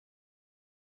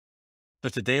So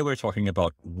today we're talking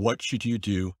about what should you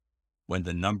do when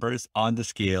the numbers on the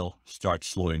scale start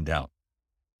slowing down.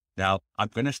 Now, I'm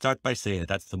going to start by saying that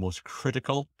that's the most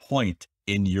critical point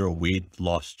in your weight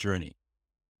loss journey.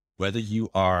 Whether you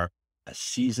are a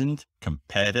seasoned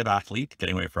competitive athlete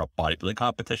getting ready for a bodybuilding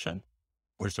competition,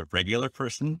 or just a regular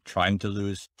person trying to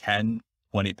lose 10,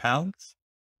 20 pounds,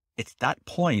 it's that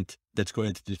point that's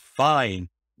going to define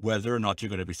whether or not you're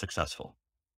going to be successful.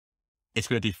 It's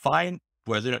going to define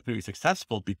whether or not you're going to be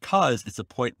successful because it's a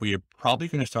point where you're probably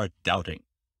going to start doubting.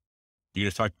 You're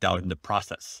going to start doubting the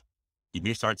process. You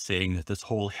may start saying that this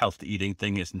whole healthy eating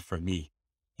thing isn't for me.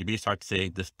 You may start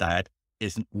saying this diet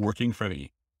isn't working for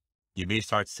me. You may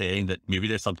start saying that maybe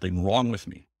there's something wrong with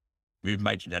me. Maybe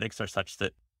my genetics are such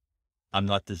that I'm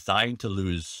not designed to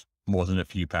lose more than a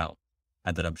few pounds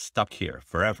and that I'm stuck here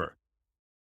forever.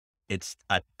 It's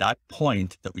at that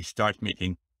point that we start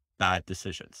making bad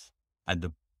decisions. And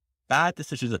the bad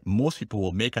decisions that most people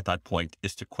will make at that point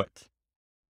is to quit.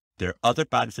 There are other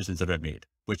bad decisions that are made,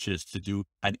 which is to do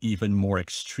an even more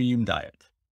extreme diet.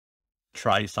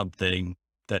 Try something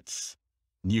that's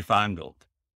newfangled,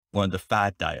 one of the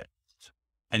fad diets,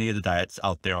 any of the diets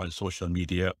out there on social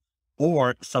media,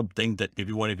 or something that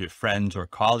maybe one of your friends or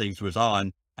colleagues was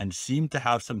on and seemed to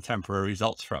have some temporary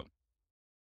results from.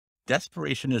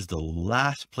 Desperation is the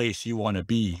last place you want to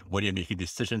be when you're making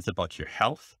decisions about your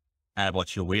health and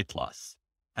about your weight loss.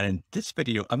 And in this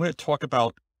video, I'm going to talk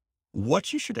about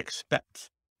what you should expect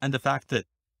and the fact that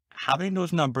having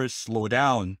those numbers slow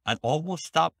down and almost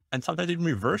stop and sometimes even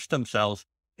reverse themselves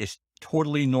is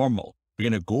totally normal. We're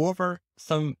going to go over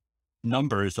some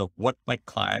numbers of what my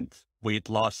client's weight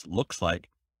loss looks like.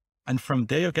 And from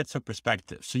there, you'll get some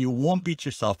perspective. So you won't beat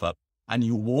yourself up and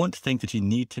you won't think that you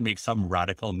need to make some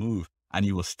radical move and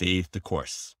you will stay the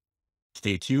course.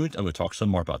 Stay tuned and we'll talk some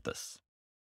more about this.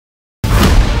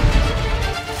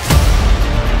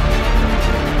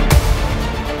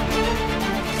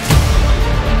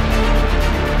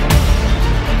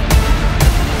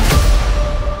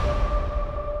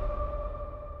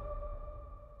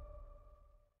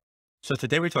 So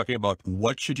today we're talking about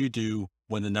what should you do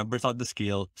when the numbers on the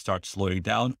scale start slowing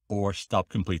down or stop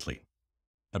completely.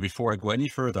 Now, before I go any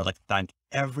further, I'd like to thank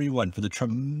everyone for the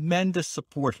tremendous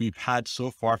support we've had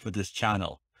so far for this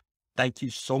channel. Thank you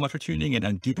so much for tuning in,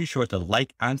 and do be sure to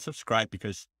like and subscribe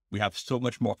because we have so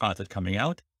much more content coming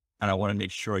out and I want to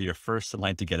make sure you're first in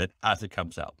line to get it as it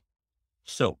comes out.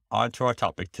 So on to our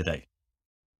topic today.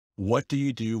 What do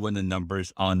you do when the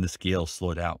numbers on the scale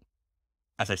slow down?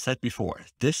 As I said before,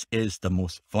 this is the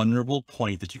most vulnerable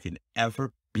point that you can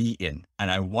ever be in. And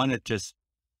I want to just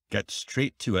get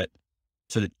straight to it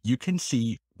so that you can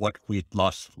see what weight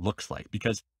loss looks like.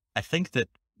 Because I think that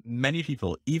many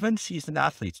people, even seasoned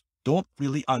athletes, don't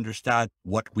really understand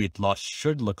what weight loss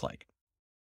should look like.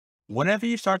 Whenever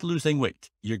you start losing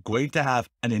weight, you're going to have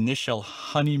an initial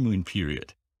honeymoon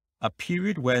period, a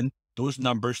period when those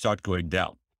numbers start going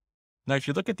down. Now, if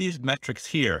you look at these metrics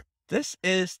here, this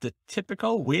is the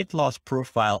typical weight loss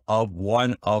profile of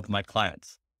one of my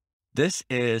clients. This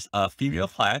is a female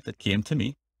client that came to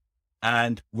me,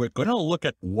 and we're going to look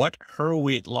at what her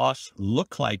weight loss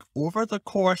looked like over the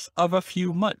course of a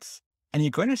few months. And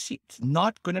you're going to see it's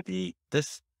not going to be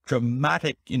this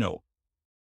dramatic,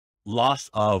 loss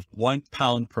of 1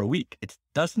 pound per week. It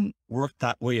doesn't work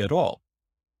that way at all.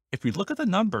 If we look at the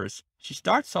numbers, she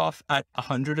starts off at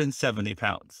 170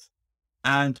 pounds.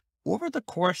 And over the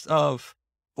course of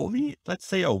only, let's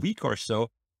say, a week or so,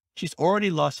 she's already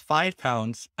lost 5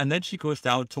 pounds. And then she goes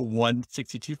down to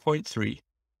 162.3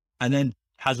 and then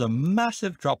has a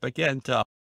massive drop again to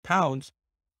pounds,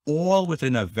 all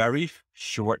within a very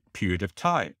short period of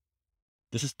time.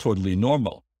 This is totally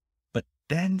normal. But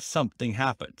then something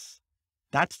happens.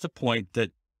 That's the point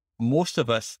that most of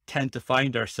us tend to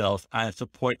find ourselves at. It's a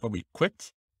point where we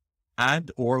quit and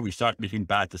or we start making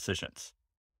bad decisions.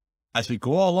 As we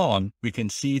go along, we can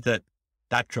see that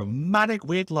that dramatic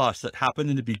weight loss that happened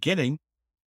in the beginning,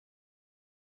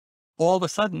 all of a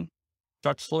sudden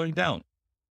starts slowing down.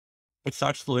 It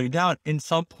starts slowing down. In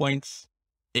some points,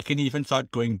 it can even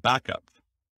start going back up.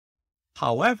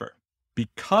 However,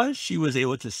 because she was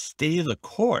able to stay the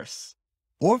course,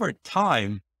 over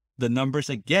time, the numbers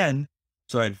again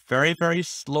started very, very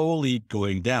slowly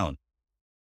going down.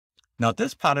 Now,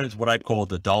 this pattern is what I call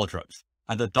the Doldrums.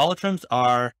 And the Doldrums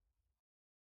are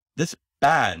this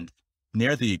band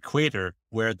near the equator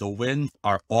where the winds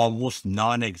are almost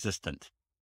non-existent.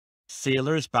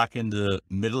 Sailors back in the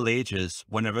Middle Ages,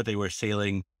 whenever they were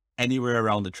sailing anywhere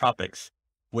around the tropics,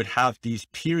 would have these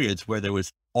periods where there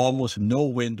was almost no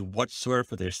wind whatsoever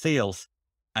for their sails,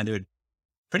 and they would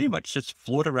pretty much just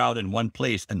float around in one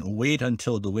place and wait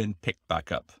until the wind picked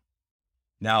back up.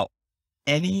 Now,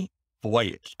 any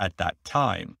voyage at that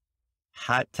time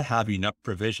had to have enough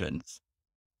provisions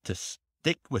to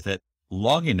stick with it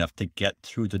long enough to get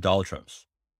through the doldrums.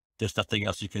 There's nothing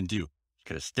else you can do. You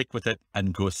gotta stick with it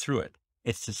and go through it.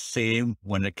 It's the same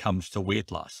when it comes to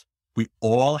weight loss. We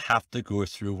all have to go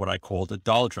through what I call the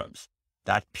doldrums,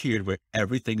 that period where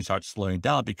everything starts slowing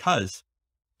down because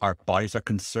our bodies are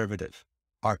conservative.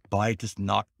 Our body does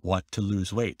not want to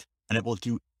lose weight, and it will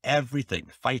do everything,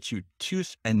 fight you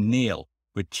tooth and nail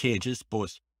with changes,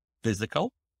 both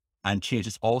physical and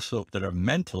changes also that are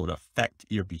mental, that affect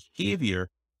your behavior,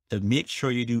 to make sure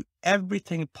you do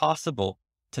everything possible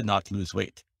to not lose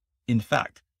weight. In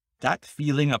fact, that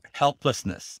feeling of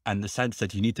helplessness and the sense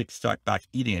that you need to start back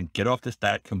eating and get off this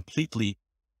diet completely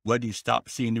when you stop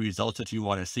seeing the results that you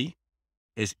want to see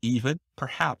is even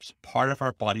perhaps part of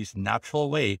our body's natural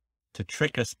way to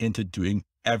trick us into doing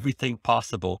everything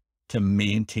possible to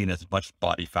maintain as much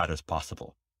body fat as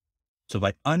possible. So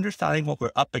by understanding what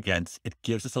we're up against, it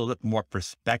gives us a little bit more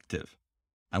perspective.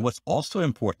 And what's also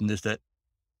important is that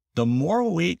the more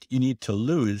weight you need to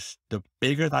lose, the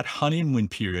bigger that honeymoon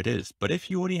period is. But if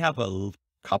you only have a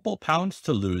couple pounds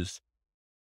to lose,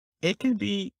 it can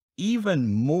be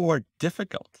even more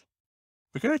difficult.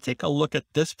 We're going to take a look at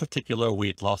this particular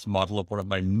weight loss model of one of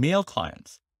my male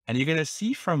clients. And you're going to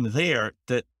see from there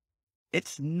that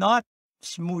it's not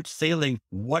smooth sailing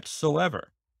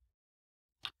whatsoever.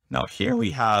 Now, here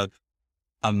we have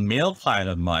a male client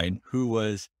of mine who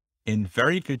was in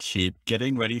very good shape,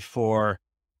 getting ready for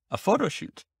a photo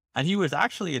shoot. And he was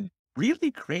actually in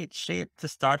really great shape to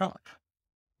start off.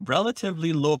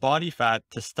 Relatively low body fat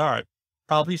to start,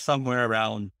 probably somewhere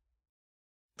around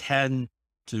 10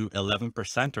 to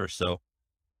 11% or so.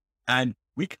 And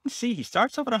we can see he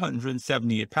starts off at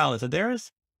 178 pounds. And there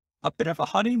is a bit of a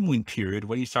honeymoon period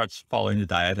when he starts following the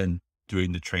diet and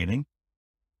doing the training.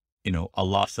 You know, a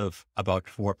loss of about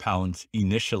 4 pounds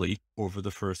initially over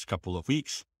the first couple of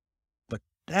weeks. But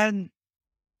then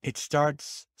it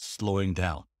starts slowing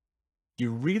down.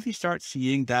 You really start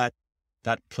seeing that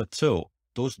plateau,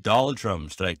 those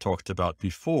doldrums that I talked about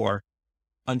before,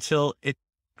 until it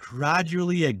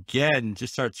gradually again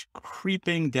just starts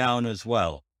creeping down as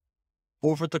well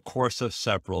over the course of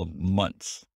several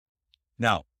months.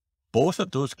 Now, both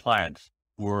of those clients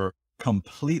were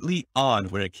completely on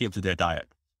when it came to their diet.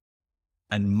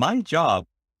 And my job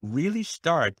really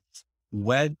starts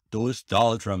when those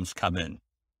doldrums come in.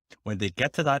 When they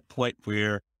get to that point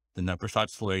where the numbers start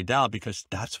slowing down, because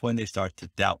that's when they start to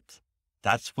doubt.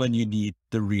 That's when you need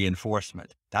the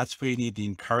reinforcement. That's where you need the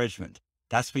encouragement.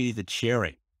 That's where you need the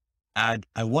cheering. And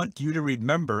I want you to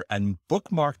remember and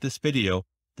bookmark this video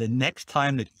the next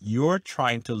time that you're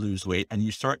trying to lose weight and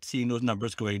you start seeing those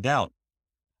numbers going down.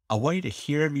 I want you to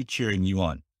hear me cheering you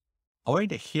on. I want you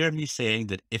to hear me saying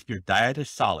that if your diet is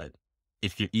solid,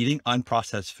 if you're eating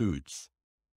unprocessed foods,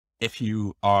 if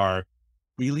you are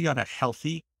really on a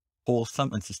healthy,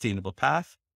 wholesome, and sustainable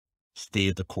path,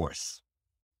 stay the course.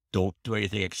 Don't do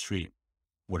anything extreme.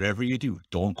 Whatever you do,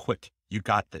 don't quit. You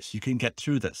got this. You can get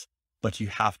through this. But you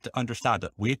have to understand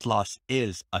that weight loss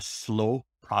is a slow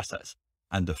process.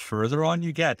 And the further on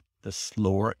you get, the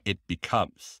slower it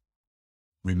becomes.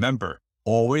 Remember,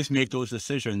 always make those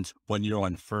decisions when you're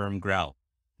on firm ground,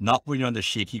 not when you're on the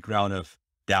shaky ground of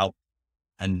doubt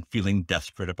and feeling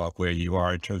desperate about where you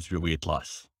are in terms of your weight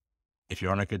loss. If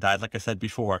you're on a good diet, like I said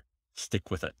before, stick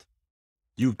with it.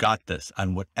 You got this.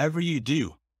 And whatever you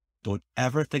do, don't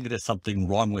ever think that there's something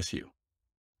wrong with you.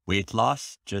 Weight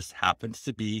loss just happens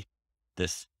to be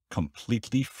this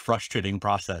completely frustrating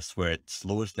process where it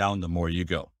slows down the more you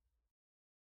go.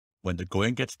 When the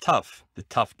going gets tough, the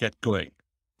tough get going.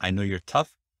 I know you're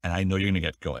tough and I know you're going to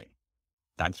get going.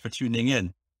 Thanks for tuning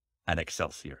in, and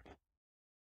Excelsior.